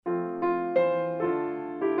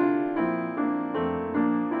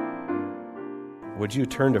Would you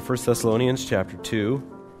turn to 1 Thessalonians chapter 2?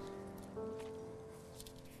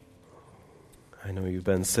 I know you've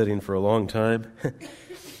been sitting for a long time.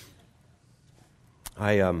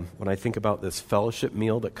 When I think about this fellowship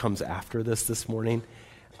meal that comes after this morning,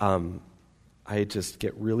 I just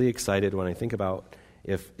get really excited when I think about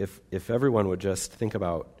if everyone would just think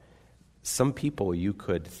about some people you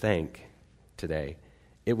could thank today,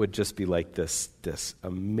 it would just be like this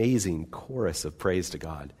amazing chorus of praise to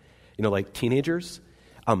God. You know, like teenagers,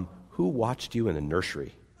 who watched you in a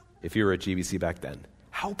nursery if you were at GBC back then?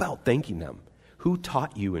 How about thanking them? Who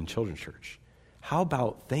taught you in children's church? How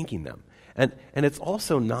about thanking them? And it's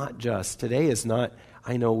also not just, today is not,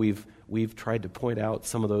 I know we've tried to point out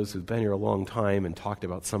some of those who've been here a long time and talked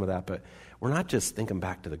about some of that, but we're not just thinking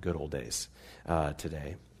back to the good old days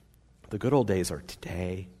today. The good old days are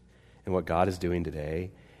today and what God is doing today.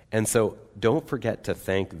 And so don't forget to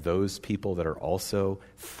thank those people that are also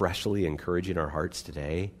freshly encouraging our hearts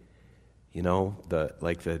today. You know, the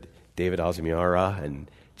David Azamiara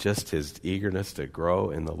and just his eagerness to grow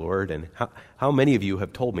in the Lord. And how many of you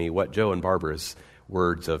have told me what Joe and Barbara's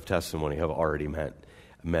words of testimony have already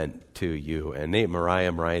meant to you? And Nate,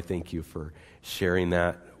 Mariah, thank you for sharing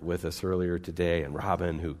that with us earlier today. And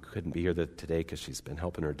Robin, who couldn't be here today because she's been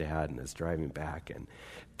helping her dad and is driving back. And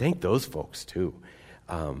thank those folks too.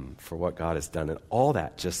 For what God has done. And all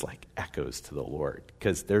that just like echoes to the Lord.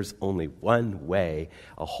 Because there's only one way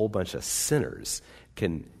a whole bunch of sinners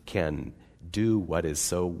can do what is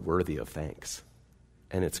so worthy of thanks.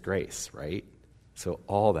 And it's grace, right? So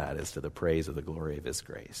all that is to the praise of the glory of his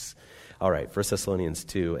grace. All right, 1 Thessalonians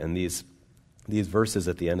 2, and these verses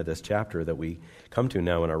at the end of this chapter that we come to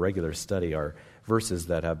now in our regular study are verses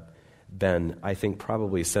that have been, I think,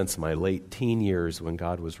 probably since my late teen years when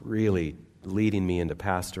God was really leading me into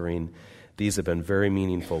pastoring. These have been very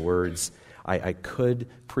meaningful words. I could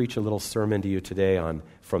preach a little sermon to you today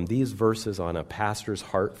from these verses on a pastor's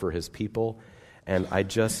heart for his people, and I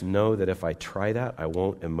just know that if I try that, I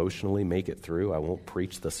won't emotionally make it through. I won't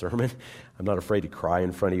preach the sermon. I'm not afraid to cry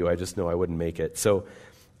in front of you. I just know I wouldn't make it. So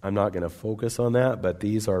I'm not going to focus on that, but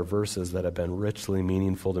these are verses that have been richly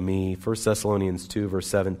meaningful to me. 1 Thessalonians 2, verse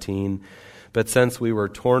 17, "But since we were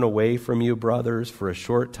torn away from you, brothers, for a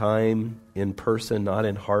short time, in person, not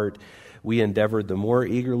in heart, we endeavored the more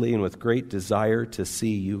eagerly and with great desire to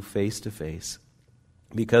see you face to face,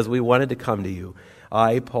 because we wanted to come to you,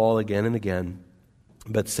 I, Paul, again and again,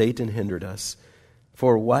 but Satan hindered us.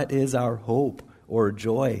 For what is our hope or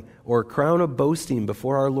joy or crown of boasting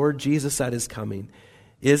before our Lord Jesus at his coming?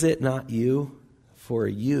 Is it not you? For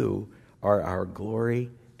you are our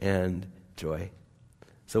glory and joy."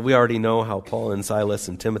 So we already know how Paul and Silas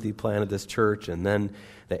and Timothy planted this church, and then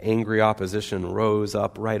the angry opposition rose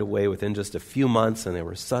up right away within just a few months, and they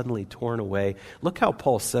were suddenly torn away. Look how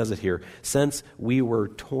Paul says it here. "Since we were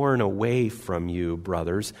torn away from you,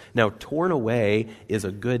 brothers." Now, torn away is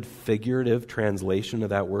a good figurative translation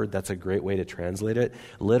of that word. That's a great way to translate it.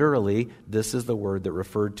 Literally, this is the word that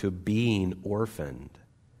referred to being orphaned.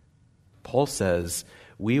 Paul says,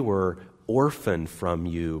 we were orphaned from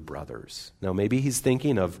you, brothers. Now, maybe he's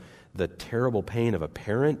thinking of the terrible pain of a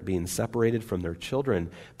parent being separated from their children,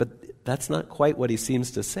 but that's not quite what he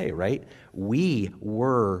seems to say, right? We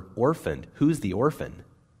were orphaned. Who's the orphan?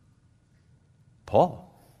 Paul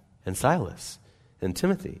and Silas and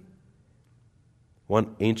Timothy.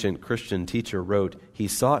 One ancient Christian teacher wrote, "He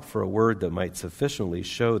sought for a word that might sufficiently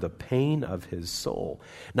show the pain of his soul."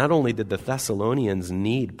 Not only did the Thessalonians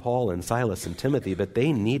need Paul and Silas and Timothy, but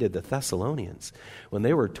they needed the Thessalonians. When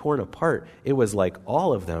they were torn apart, it was like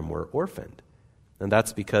all of them were orphaned. And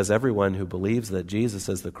that's because everyone who believes that Jesus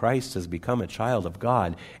is the Christ has become a child of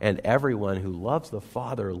God, and everyone who loves the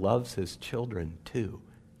Father loves his children too.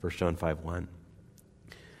 1 John 5:1.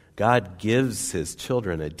 God gives his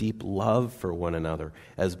children a deep love for one another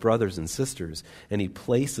as brothers and sisters, and he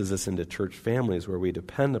places us into church families where we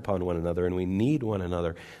depend upon one another and we need one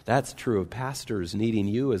another. That's true of pastors needing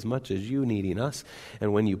you as much as you needing us.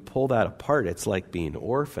 And when you pull that apart, it's like being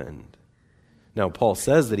orphaned. Now, Paul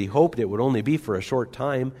says that he hoped it would only be for a short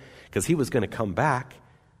time because he was going to come back,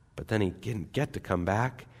 but then he didn't get to come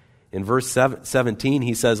back. In verse 17,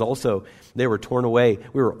 he says also, they were torn away.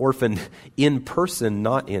 We were orphaned in person,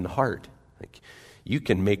 not in heart. Like, you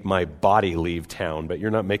can make my body leave town, but you're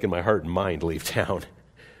not making my heart and mind leave town.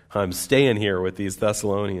 I'm staying here with these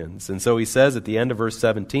Thessalonians. And so he says at the end of verse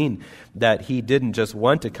 17 that he didn't just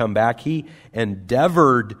want to come back, he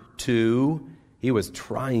endeavored to. He was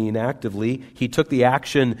trying actively. He took the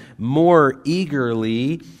action more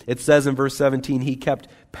eagerly. It says in verse 17, he kept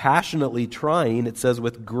passionately trying. It says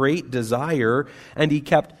with great desire, and he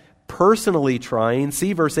kept personally trying.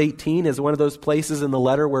 See, verse 18 is one of those places in the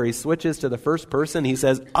letter where he switches to the first person. He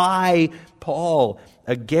says, I, Paul,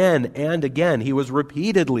 again and again. He was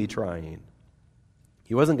repeatedly trying.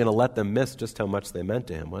 He wasn't going to let them miss just how much they meant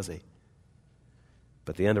to him, was he?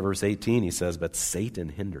 But at the end of verse 18, he says, but Satan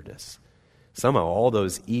hindered us. Somehow all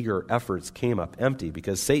those eager efforts came up empty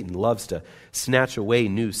because Satan loves to snatch away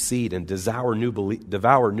new seed and devour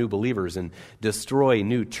new believers and destroy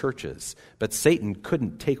new churches. But Satan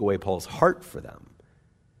couldn't take away Paul's heart for them.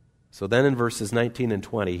 So then in verses 19 and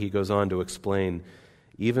 20, he goes on to explain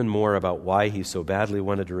even more about why he so badly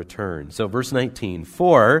wanted to return. So verse 19,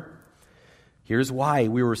 here's why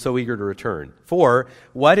we were so eager to return. For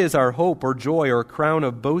what is our hope or joy or crown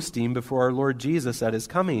of boasting before our Lord Jesus at his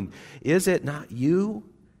coming? Is it not you?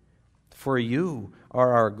 For you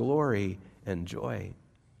are our glory and joy.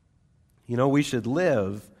 You know, we should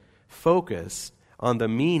live focused on the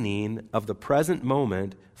meaning of the present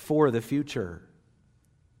moment for the future.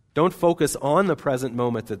 Don't focus on the present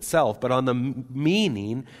moment itself, but on the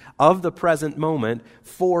meaning of the present moment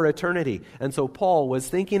for eternity. And so Paul was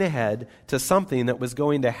thinking ahead to something that was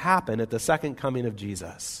going to happen at the second coming of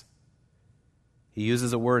Jesus. He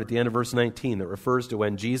uses a word at the end of verse 19 that refers to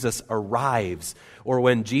when Jesus arrives or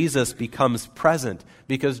when Jesus becomes present,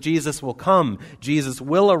 because Jesus will come, Jesus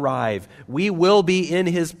will arrive, we will be in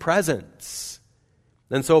his presence.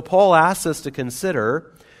 And so Paul asks us to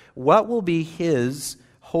consider what will be his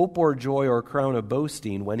hope or joy or crown of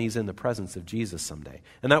boasting when he's in the presence of Jesus someday.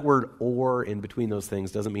 And that word "or" in between those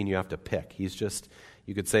things doesn't mean you have to pick. He's just,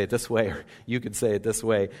 you could say it this way or you could say it this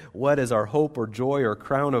way. What is our hope or joy or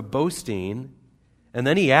crown of boasting? And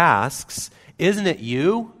then he asks, isn't it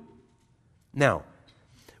you? Now,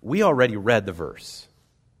 we already read the verse.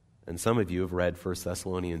 And some of you have read 1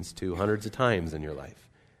 Thessalonians 2 hundreds of times in your life.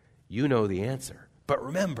 You know the answer. But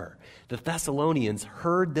remember, the Thessalonians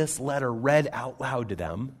heard this letter read out loud to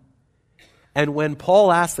them. And when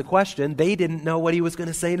Paul asked the question, they didn't know what he was going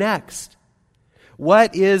to say next.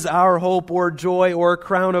 What is our hope or joy or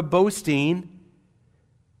crown of boasting?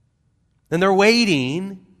 And they're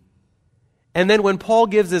waiting. And then when Paul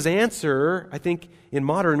gives his answer, I think in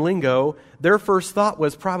modern lingo, their first thought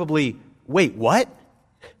was probably, wait, what?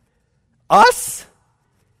 Us?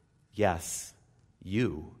 Yes,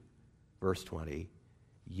 you. Verse 20.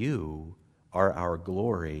 You are our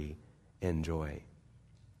glory and joy.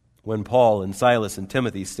 When Paul and Silas and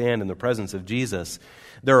Timothy stand in the presence of Jesus,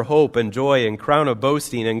 their hope and joy and crown of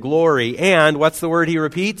boasting and glory and, what's the word he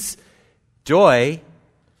repeats? Joy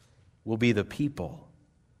will be the people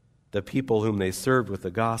whom they served with the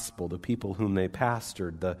gospel, the people whom they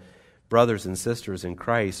pastored, the brothers and sisters in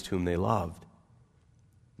Christ whom they loved.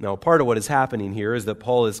 Now, part of what is happening here is that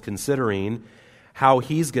Paul is considering how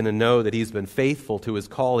he's going to know that he's been faithful to his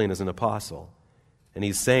calling as an apostle. And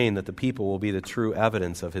he's saying that the people will be the true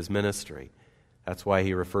evidence of his ministry. That's why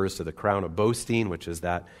he refers to the crown of boasting, which is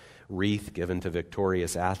that wreath given to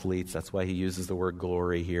victorious athletes. That's why he uses the word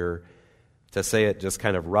glory here. To say it just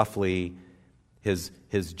kind of roughly, his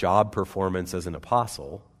job performance as an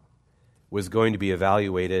apostle was going to be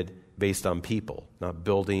evaluated based on people, not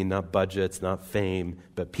building, not budgets, not fame,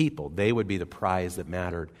 but people. They would be the prize that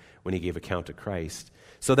mattered when he gave account to Christ.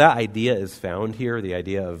 So that idea is found here, the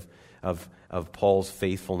idea of Paul's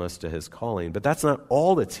faithfulness to his calling. But that's not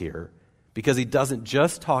all that's here, because he doesn't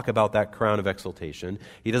just talk about that crown of exaltation.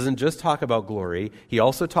 He doesn't just talk about glory. He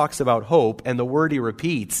also talks about hope, and the word he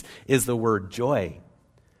repeats is the word joy.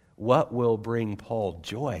 What will bring Paul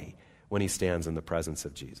joy when he stands in the presence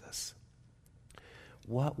of Jesus?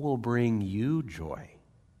 What will bring you joy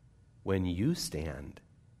when you stand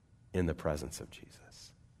in the presence of Jesus?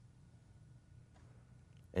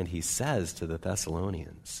 And he says to the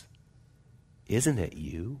Thessalonians, isn't it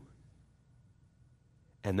you?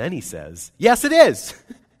 And then he says, yes, it is.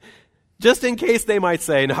 Just in case they might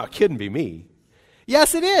say, no, it couldn't be me.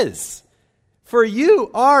 Yes, it is. For you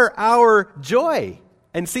are our joy.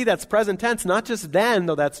 And see, that's present tense, not just then,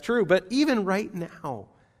 though that's true, but even right now.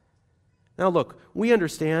 Now look, we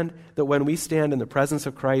understand that when we stand in the presence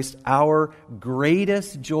of Christ, our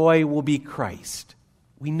greatest joy will be Christ.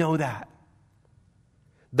 We know that.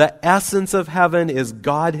 The essence of heaven is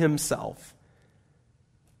God himself.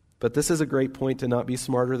 But this is a great point to not be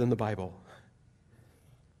smarter than the Bible.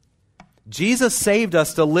 Jesus saved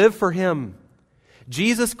us to live for him.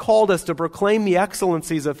 Jesus called us to proclaim the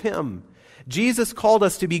excellencies of him. Jesus called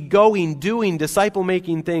us to be going, doing,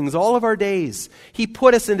 disciple-making things all of our days. He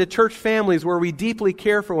put us into church families where we deeply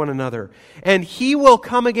care for one another. And he will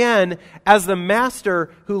come again as the master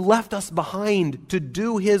who left us behind to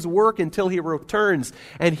do his work until he returns.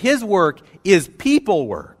 And his work is people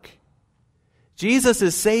work. Jesus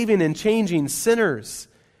is saving and changing sinners.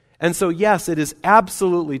 And so, yes, it is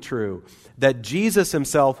absolutely true that Jesus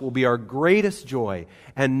himself will be our greatest joy,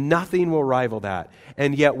 and nothing will rival that.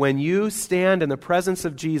 And yet, when you stand in the presence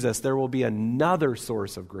of Jesus, there will be another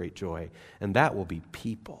source of great joy, and that will be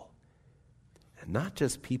people. And not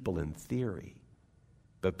just people in theory,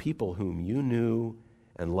 but people whom you knew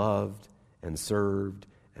and loved and served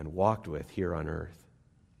and walked with here on earth.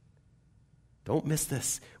 Don't miss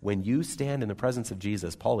this. When you stand in the presence of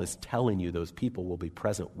Jesus, Paul is telling you those people will be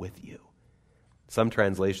present with you. Some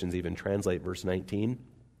translations even translate verse 19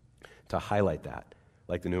 to highlight that,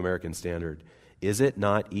 like the New American Standard. Is it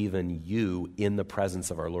not even you in the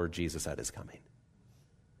presence of our Lord Jesus at his coming?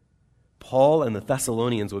 Paul and the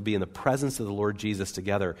Thessalonians would be in the presence of the Lord Jesus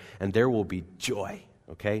together, and there will be joy,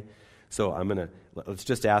 okay? So let's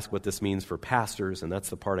just ask what this means for pastors, and that's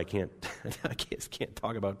the part I can't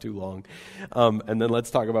talk about too long. And then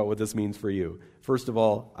let's talk about what this means for you. First of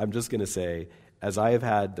all, I'm just going to say, as I have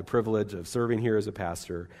had the privilege of serving here as a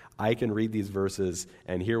pastor, I can read these verses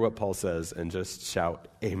and hear what Paul says and just shout,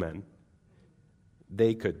 amen.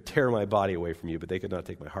 They could tear my body away from you, but they could not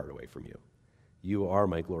take my heart away from you. You are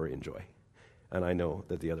my glory and joy. And I know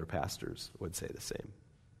that the other pastors would say the same.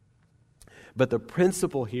 But the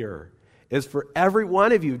principle here is for every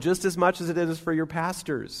one of you, just as much as it is for your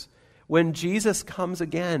pastors. When Jesus comes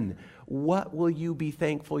again, what will you be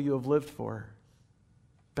thankful you have lived for?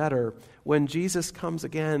 Better, when Jesus comes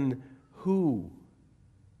again, who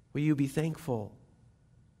will you be thankful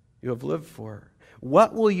you have lived for?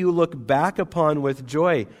 What will you look back upon with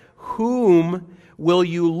joy? Whom will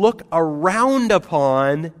you look around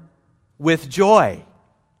upon with joy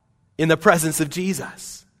in the presence of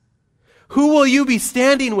Jesus? Who will you be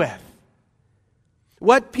standing with?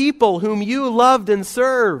 What people whom you loved and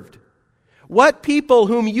served? What people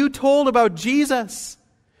whom you told about Jesus?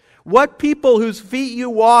 What people whose feet you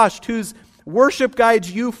washed, whose worship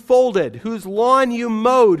guides you folded, whose lawn you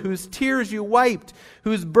mowed, whose tears you wiped,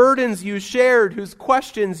 whose burdens you shared, whose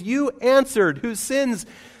questions you answered, whose sins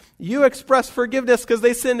you expressed forgiveness because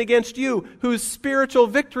they sinned against you, whose spiritual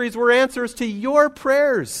victories were answers to your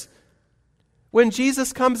prayers. When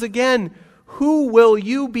Jesus comes again, who will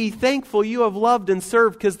you be thankful you have loved and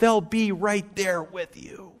served, because they'll be right there with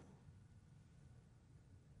you?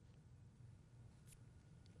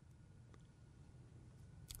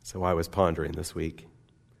 So I was pondering this week,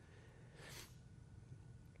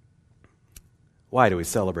 why do we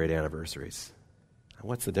celebrate anniversaries?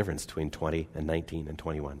 What's the difference between 20 and 19 and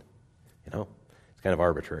 21? You know, it's kind of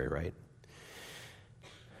arbitrary, right?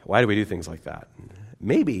 Why do we do things like that?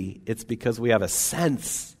 Maybe it's because we have a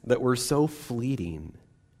sense that we're so fleeting.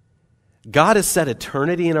 God has set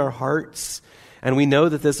eternity in our hearts, and we know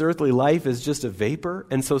that this earthly life is just a vapor.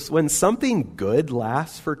 And so when something good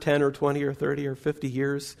lasts for 10 or 20 or 30 or 50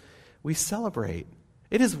 years, we celebrate.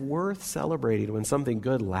 It is worth celebrating when something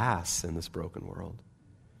good lasts in this broken world.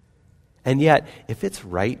 And yet, if it's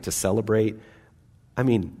right to celebrate, I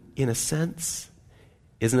mean, in a sense,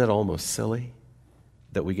 isn't it almost silly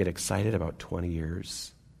that we get excited about 20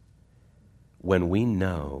 years when we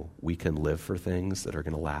know we can live for things that are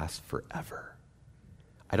going to last forever?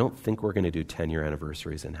 I don't think we're going to do 10-year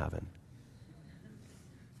anniversaries in heaven,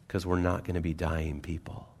 because we're not going to be dying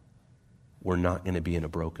people. We're not going to be in a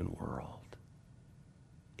broken world.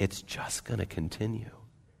 It's just going to continue.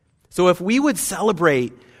 So if we would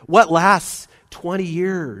celebrate what lasts 20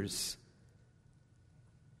 years,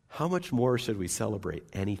 how much more should we celebrate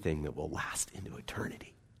anything that will last into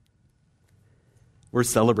eternity? We're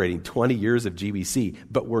celebrating 20 years of GBC,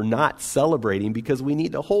 but we're not celebrating because we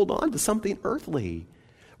need to hold on to something earthly.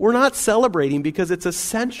 We're not celebrating because it's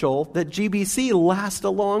essential that GBC last a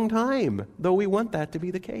long time, though we want that to be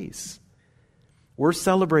the case. We're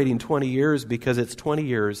celebrating 20 years because it's 20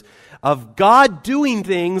 years of God doing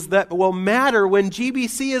things that will matter when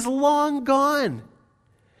GBC is long gone.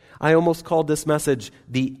 I almost called this message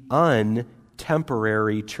the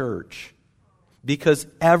untemporary church, because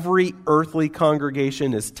every earthly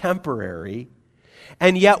congregation is temporary,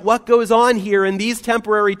 and yet what goes on here in these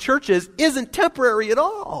temporary churches isn't temporary at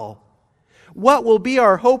all. What will be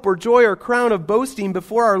our hope or joy or crown of boasting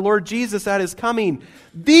before our Lord Jesus at his coming?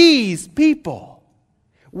 These people,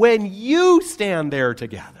 when you stand there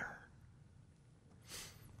together.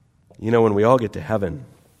 You know, when we all get to heaven,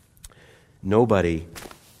 nobody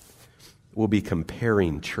will be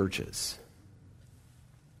comparing churches.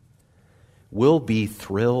 We'll be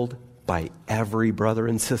thrilled by every brother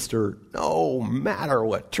and sister, no matter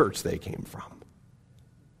what church they came from.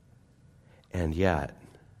 And yet,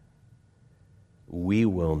 we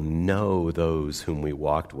will know those whom we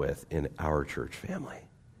walked with in our church family.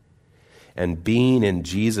 And being in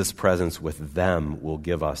Jesus' presence with them will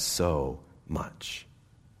give us so much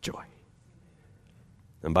joy.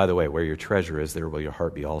 And by the way, where your treasure is, there will your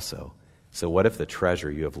heart be also. So what if the treasure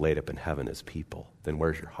you have laid up in heaven is people? Then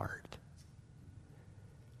where's your heart?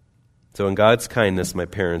 So in God's kindness, my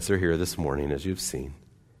parents are here this morning, as you've seen.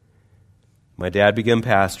 My dad began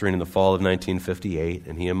pastoring in the fall of 1958,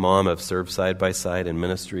 and he and Mom have served side by side in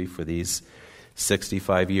ministry for these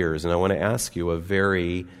 65 years. And I want to ask you a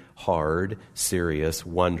very hard, serious,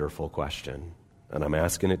 wonderful question. And I'm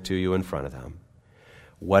asking it to you in front of them.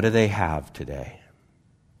 What do they have today?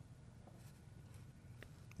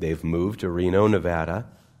 They've moved to Reno, Nevada.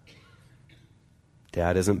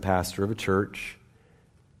 Dad isn't pastor of a church.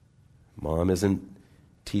 Mom isn't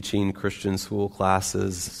teaching Christian school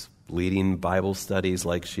classes, leading Bible studies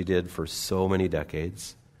like she did for so many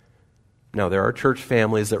decades. Now, there are church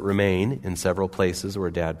families that remain in several places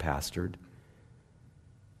where Dad pastored.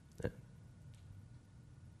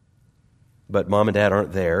 But Mom and Dad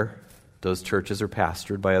aren't there. Those churches are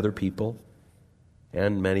pastored by other people.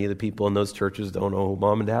 And many of the people in those churches don't know who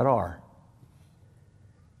Mom and Dad are.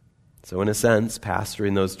 So in a sense,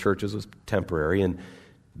 pastoring those churches was temporary. And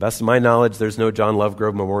best of my knowledge, there's no John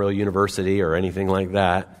Lovegrove Memorial University or anything like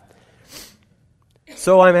that.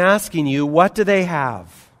 So I'm asking you, what do they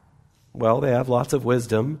have? Well, they have lots of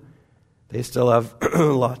wisdom. They still have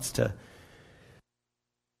lots to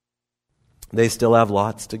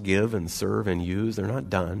give and serve and use. They're not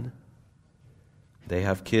done. They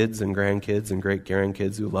have kids and grandkids and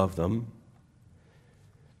great-grandkids who love them.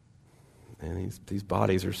 And these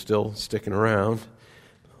bodies are still sticking around,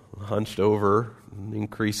 hunched over,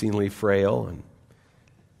 increasingly frail, and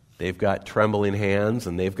they've got trembling hands,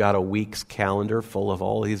 and they've got a week's calendar full of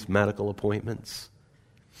all these medical appointments.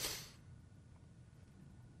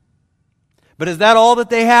 But is that all that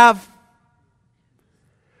they have?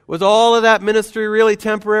 Was all of that ministry really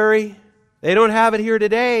temporary? They don't have it here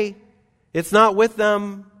today. It's not with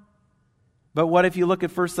them. But what if you look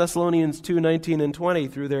at 1 Thessalonians 2:19 and 20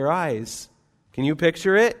 through their eyes? Can you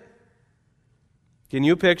picture it? Can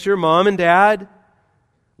you picture Mom and Dad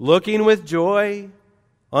looking with joy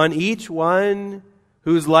on each one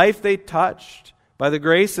whose life they touched by the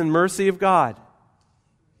grace and mercy of God?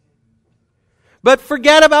 But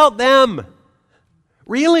forget about them.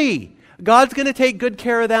 Really, God's going to take good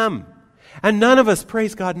care of them. And none of us,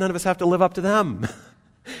 praise God, none of us have to live up to them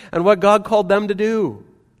and what God called them to do.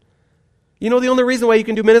 You know, the only reason why you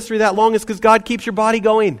can do ministry that long is because God keeps your body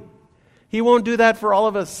going. He won't do that for all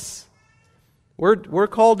of us. We're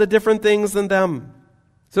called to different things than them.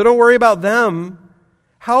 So don't worry about them.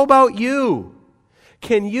 How about you?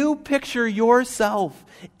 Can you picture yourself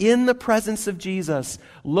in the presence of Jesus,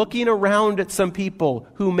 looking around at some people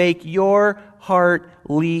who make your heart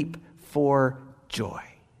leap for joy?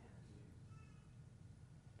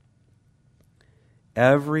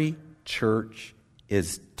 Every church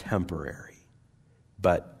is temporary,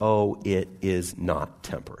 but it is not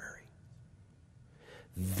temporary.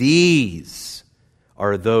 These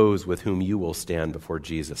are those with whom you will stand before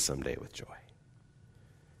Jesus someday with joy.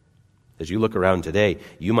 As you look around today,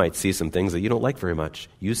 you might see some things that you don't like very much.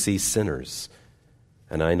 You see sinners.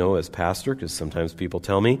 And I know as pastor, because sometimes people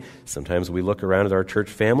tell me, sometimes we look around at our church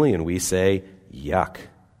family and we say, yuck.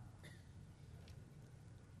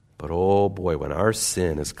 But oh boy, when our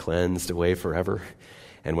sin is cleansed away forever,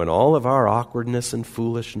 and when all of our awkwardness and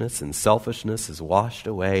foolishness and selfishness is washed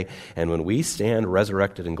away, and when we stand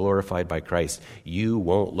resurrected and glorified by Christ, you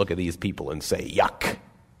won't look at these people and say, yuck.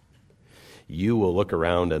 You will look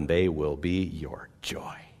around and they will be your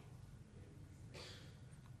joy.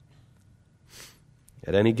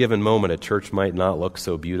 At any given moment, a church might not look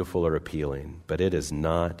so beautiful or appealing, but it is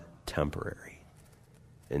not temporary.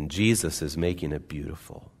 And Jesus is making it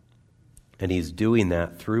beautiful. And He's doing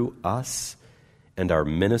that through us and our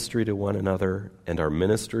ministry to one another and our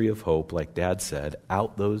ministry of hope, like Dad said,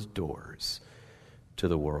 out those doors to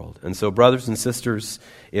the world. And so, brothers and sisters,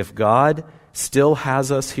 if God still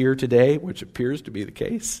has us here today, which appears to be the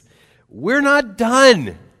case, we're not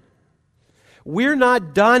done. We're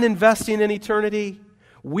not done investing in eternity.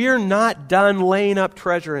 We're not done laying up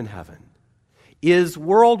treasure in heaven. Is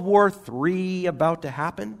World War III about to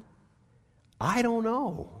happen? I don't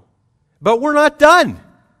know. But we're not done.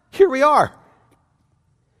 Here we are.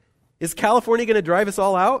 Is California going to drive us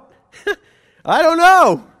all out? I don't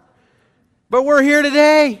know. But we're here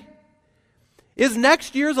today. Is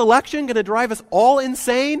next year's election going to drive us all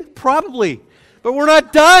insane? Probably. But we're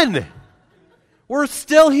not done. We're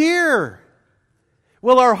still here.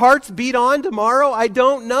 Will our hearts beat on tomorrow? I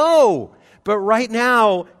don't know. But right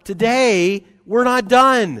now, today, we're not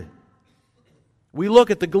done. We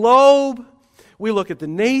look at the globe, we look at the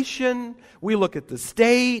nation, we look at the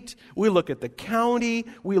state, we look at the county,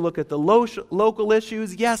 we look at the local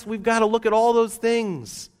issues. Yes, we've got to look at all those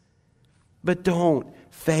things. But don't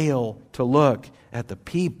fail to look at the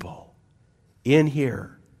people in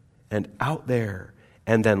here and out there,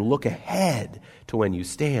 and then look ahead to when you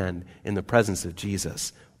stand in the presence of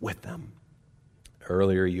Jesus with them.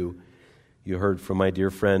 Earlier you heard from my dear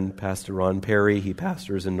friend, Pastor Ron Perry. He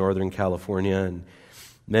pastors in Northern California, and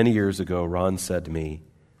many years ago, Ron said to me,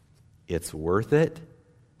 "It's worth it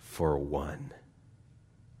for one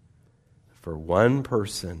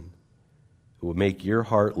person who will make your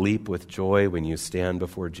heart leap with joy when you stand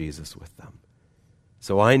before Jesus with them."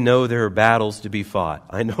 So I know there are battles to be fought.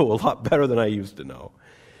 I know a lot better than I used to know.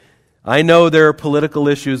 I know there are political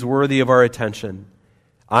issues worthy of our attention.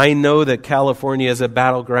 I know that California is a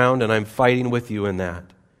battleground, and I'm fighting with you in that.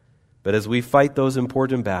 But as we fight those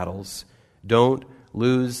important battles, don't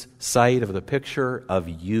lose sight of the picture of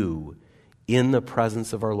you in the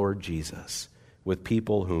presence of our Lord Jesus with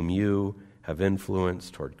people whom you have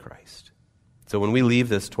influenced toward Christ. So when we leave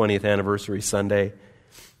this 20th anniversary Sunday,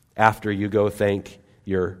 after you go thank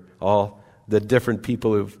all the different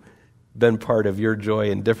people who've been part of your joy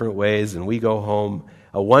in different ways, and we go home,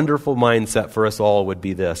 a wonderful mindset for us all would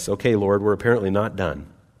be this: okay, Lord, we're apparently not done.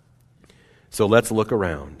 So let's look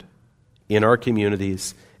around in our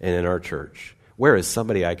communities and in our church. Where is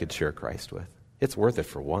somebody I could share Christ with? It's worth it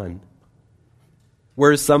for one.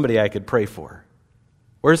 Where is somebody I could pray for?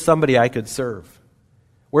 Where's somebody I could serve?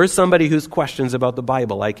 Where's somebody whose questions about the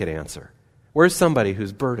Bible I could answer? Where's somebody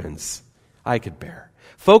whose burdens I could bear?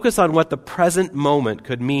 Focus on what the present moment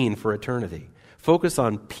could mean for eternity. Focus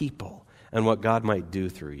on people and what God might do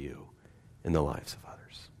through you in the lives of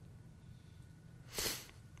others.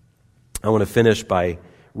 I want to finish by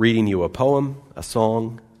reading you a poem, a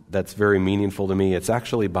song that's very meaningful to me. It's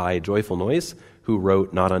actually by Joyful Noise, who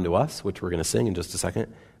wrote Not Unto Us, which we're going to sing in just a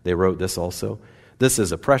second. They wrote this also. This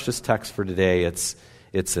is a precious text for today. It's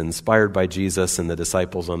inspired by Jesus and the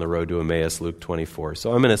disciples on the road to Emmaus, Luke 24.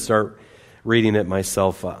 So I'm going to start reading it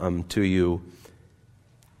myself to you.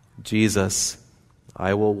 Jesus,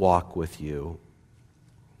 I will walk with you,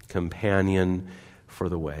 companion for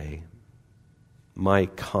the way, my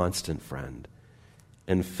constant friend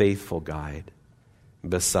and faithful guide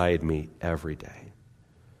beside me every day.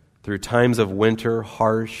 Through times of winter,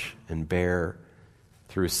 harsh and bare,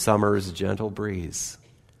 through summer's gentle breeze,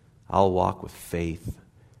 I'll walk with faith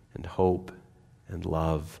and hope and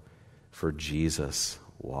love, for Jesus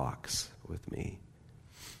walks with me.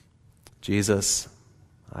 Jesus,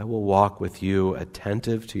 I will walk with you,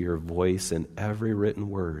 attentive to your voice in every written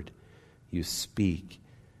word you speak,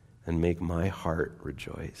 and make my heart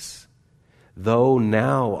rejoice. Though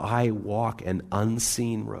now I walk an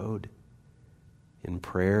unseen road, in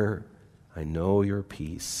prayer I know your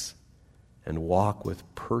peace, and walk with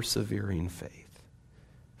persevering faith,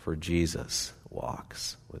 for Jesus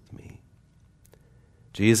walks with me.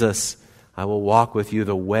 Jesus, I will walk with you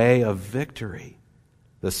the way of victory.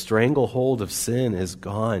 The stranglehold of sin is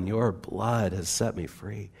gone. Your blood has set me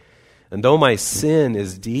free. And though my sin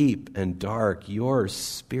is deep and dark, your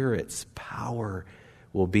Spirit's power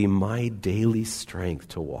will be my daily strength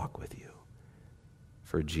to walk with you.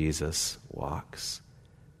 For Jesus walks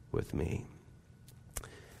with me.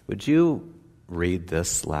 Would you read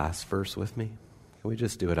this last verse with me? Can we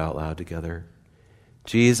just do it out loud together?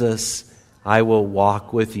 Jesus, I will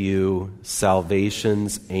walk with you,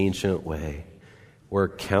 salvation's ancient way, where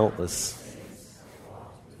countless